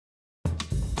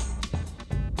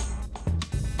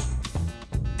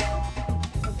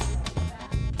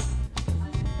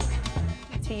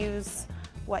to use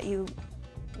what you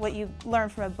learn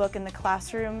from a book in the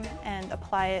classroom and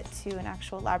apply it to an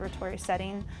actual laboratory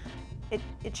setting,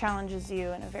 it challenges you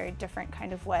in a very different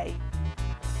kind of way.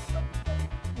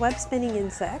 Web-spinning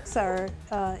insects are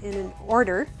in an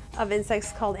order of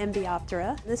insects called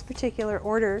Embioptera. This particular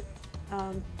order,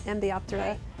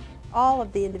 Embioptera, all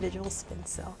of the individuals spin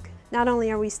silk. Not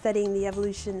only are we studying the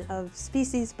evolution of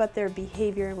species, but their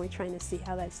behavior, and we're trying to see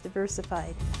how that's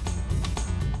diversified.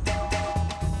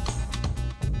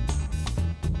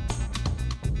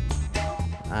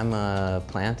 I'm a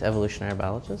plant evolutionary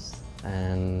biologist,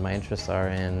 and my interests are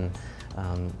in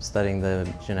studying the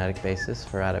genetic basis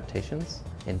for adaptations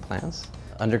in plants.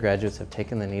 Undergraduates have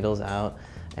taken the needles out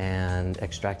and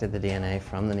extracted the DNA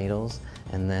from the needles,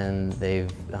 and then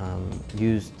they've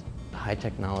used high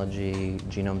technology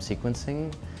genome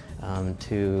sequencing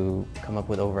to come up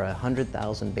with over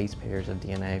 100,000 base pairs of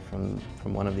DNA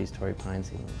from one of these Torrey pine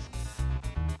seedlings.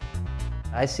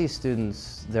 I see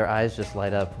students, their eyes just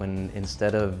light up when,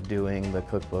 instead of doing the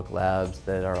cookbook labs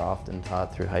that are often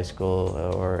taught through high school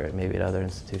or maybe at other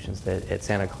institutions, that at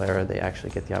Santa Clara they actually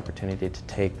get the opportunity to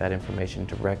take that information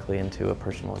directly into a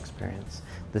personal experience.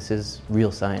 This is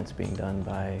real science being done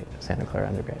by Santa Clara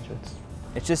undergraduates.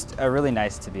 It's just really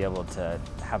nice to be able to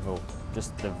have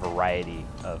just the variety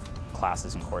of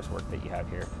classes and coursework that you have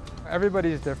here.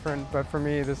 Everybody's different, but for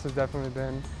me this has definitely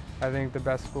been, I think, the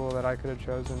best school that I could have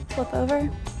chosen. Flip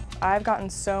over. I've gotten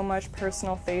so much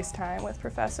personal face time with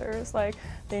professors. Like,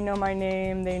 they know my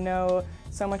name, they know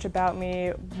so much about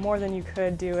me, more than you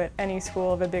could do at any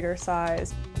school of a bigger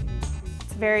size.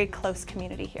 It's a very close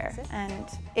community here, and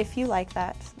if you like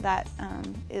that, that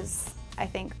is, I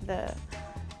think, the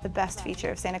best feature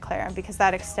of Santa Clara, because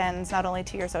that extends not only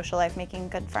to your social life, making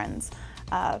good friends,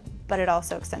 but it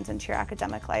also extends into your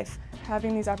academic life.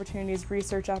 Having these opportunities,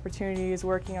 research opportunities,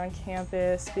 working on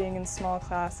campus, being in small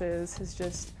classes has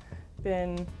just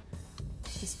been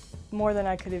more than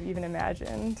I could have even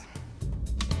imagined.